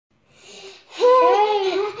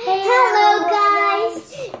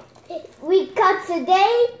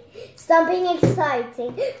today something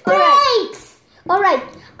exciting. Breaks! Alright,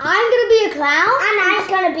 I'm gonna be a clown. And I'm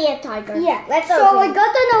gonna be a tiger. Yeah, let's open. So I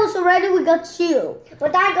got the nose already, we got two.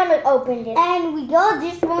 But I'm gonna open this. And we got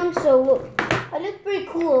this one, so look. I look pretty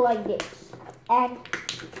cool like this. And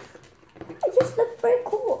I just look pretty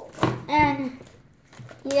cool. And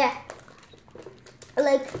yeah.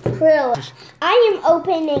 Like krill. I am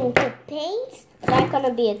opening the paint. But I'm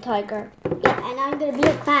gonna be a tiger. Yeah, and I'm gonna be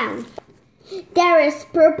a clown. There is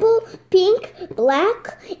purple, pink,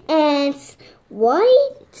 black, and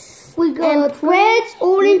white. We got red,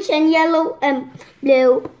 orange, and yellow, and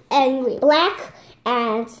blue, and green. Black,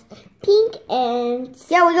 and pink, and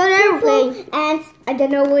yeah, we got everything. And I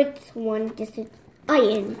don't know which one this is.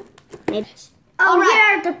 Iron. Maybe. Oh, right. Here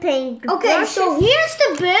are the paint. Okay, brushes. So here's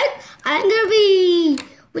the bed. I'm gonna be.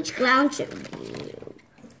 Which clown should we be?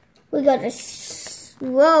 We got a.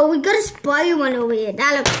 Whoa, we got a spider one over here.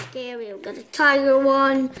 That looks scary. We got a tiger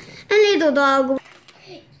one, a little dog.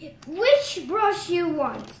 Which brush you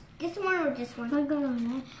want? This one or this one? I got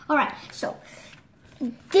on it. Alright, so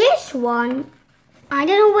this one, I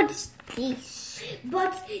don't know what is this.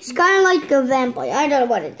 But it's kind of like a vampire. I don't know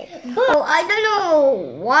what it is. Oh, I don't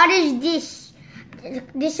know. What is this?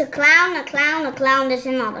 This a clown, a clown, a clown. This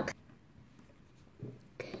another.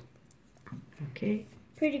 Okay.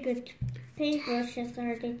 Pretty good. Paintbrushes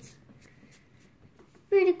are these.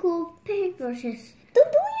 Pretty cool paintbrushes.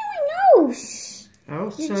 Don't do it in my nose. Oh,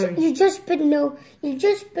 sorry. You just put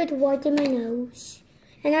white in my nose,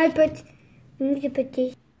 and I need to put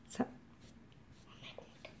this. So.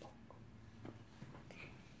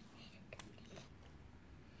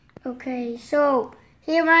 Okay, so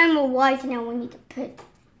here I'm a white, and now we need to put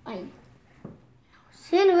my nose.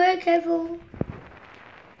 And very careful.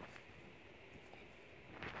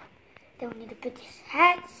 Then we need to put this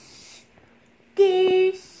hat,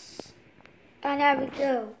 this, and there we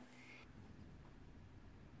go.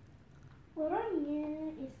 What I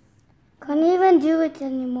need is... Can't even do it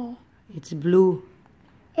anymore. It's blue.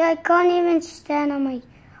 Yeah, I can't even stand on my...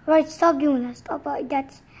 Alright, stop doing that. Stop.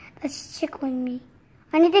 That's tickling me.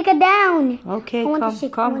 I need to get down. Okay, come.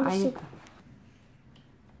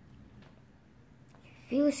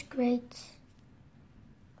 Feels great.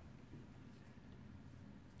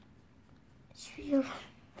 Oh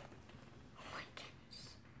my goodness.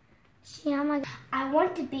 See, I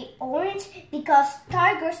want to be orange because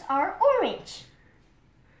tigers are orange.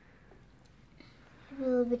 A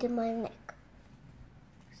little bit in my neck.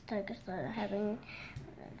 Tigers are having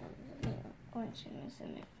orange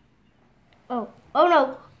in it. Oh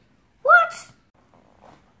no. What?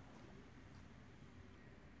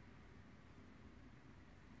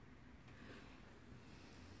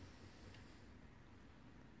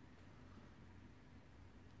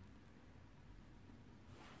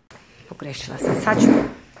 Pogrešila sam, sad ću.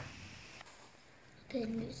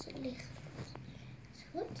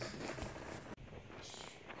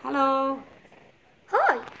 Hello.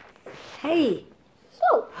 Hi. Hey.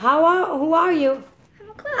 So. Who are you? I'm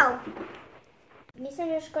a clown. Nisam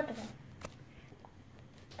još gotova.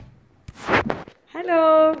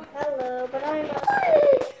 Hello. Hello, but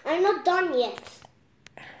I'm not done yet.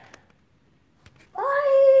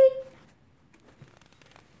 Bye.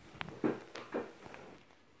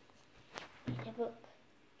 Book.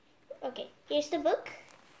 Okay, here's the book.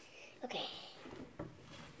 Okay.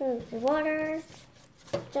 Here's the water.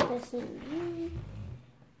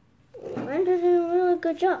 I'm doing a really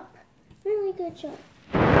good job. Really good job.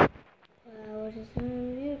 Wow, this is so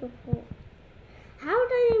beautiful. How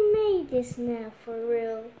did I make this now for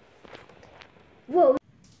real? Whoa.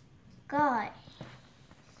 God.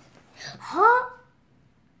 Hot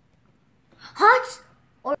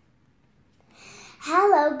or...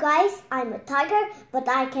 Hello guys, I'm a tiger, but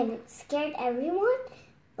I can scare everyone,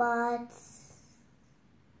 but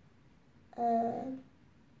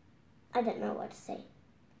I don't know what to say.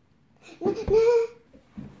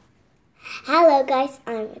 Hello guys,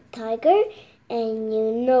 I'm a tiger, and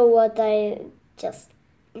you know what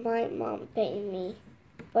my mom painted me,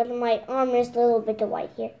 but my arm is a little bit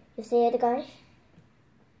white here. You see it, guys?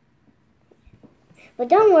 But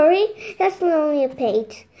don't worry, that's only a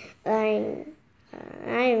paint. I'm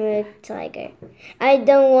a tiger. I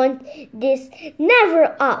don't want this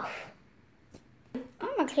never off.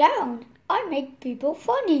 I'm a clown. I make people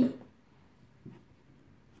funny.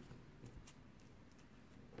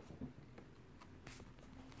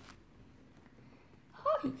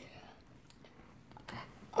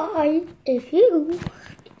 Hi. If you,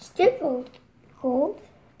 it's difficult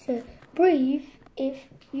to breathe if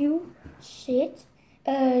you set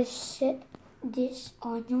this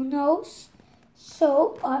on your nose.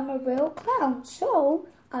 So I'm a real clown, so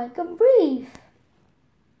I can breathe.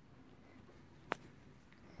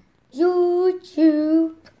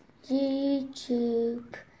 YouTube,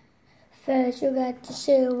 YouTube. First you get the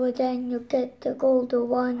silver, then you get the golden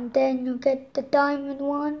one, then you get the diamond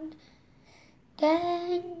one,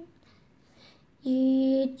 then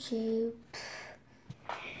YouTube.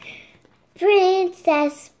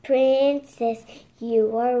 Princess, princess,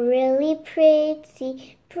 you are really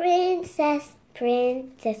pretty. Princess,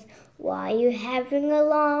 princess, why you having a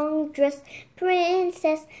long dress?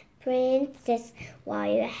 Princess, princess, why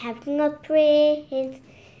you having a prince?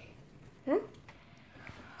 Huh?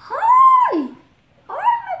 Hi, I'm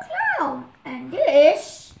a clown, and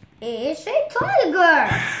this is a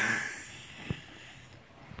tiger.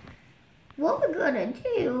 What we're gonna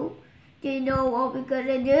do? Do you know what we're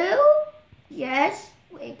gonna do? Yes,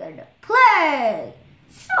 we're gonna play.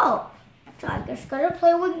 So, Tiger's gonna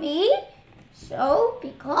play with me. So,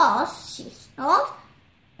 because she's not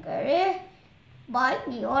gonna bite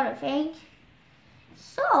me or anything.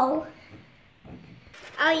 So,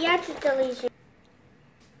 oh yeah, to delete it.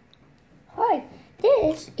 Hi,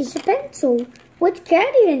 this is a pencil with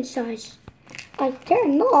candy inside. I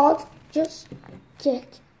cannot just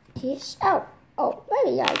get this out. Oh,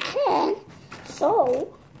 maybe I can.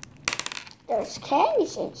 So, there's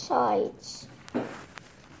candies inside.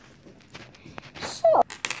 So,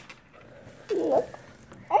 look,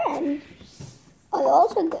 and I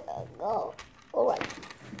also go. Alright.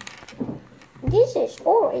 This is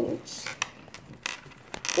orange.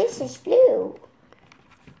 This is blue.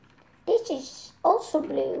 This is also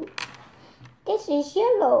blue. This is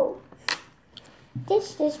yellow.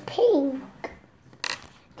 This is pink.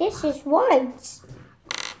 This is white.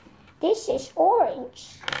 This is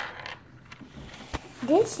orange.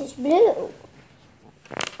 This is blue.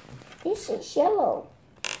 This is yellow.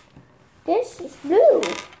 This is blue.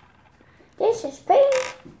 This is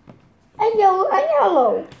pink and yellow and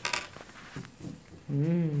yellow.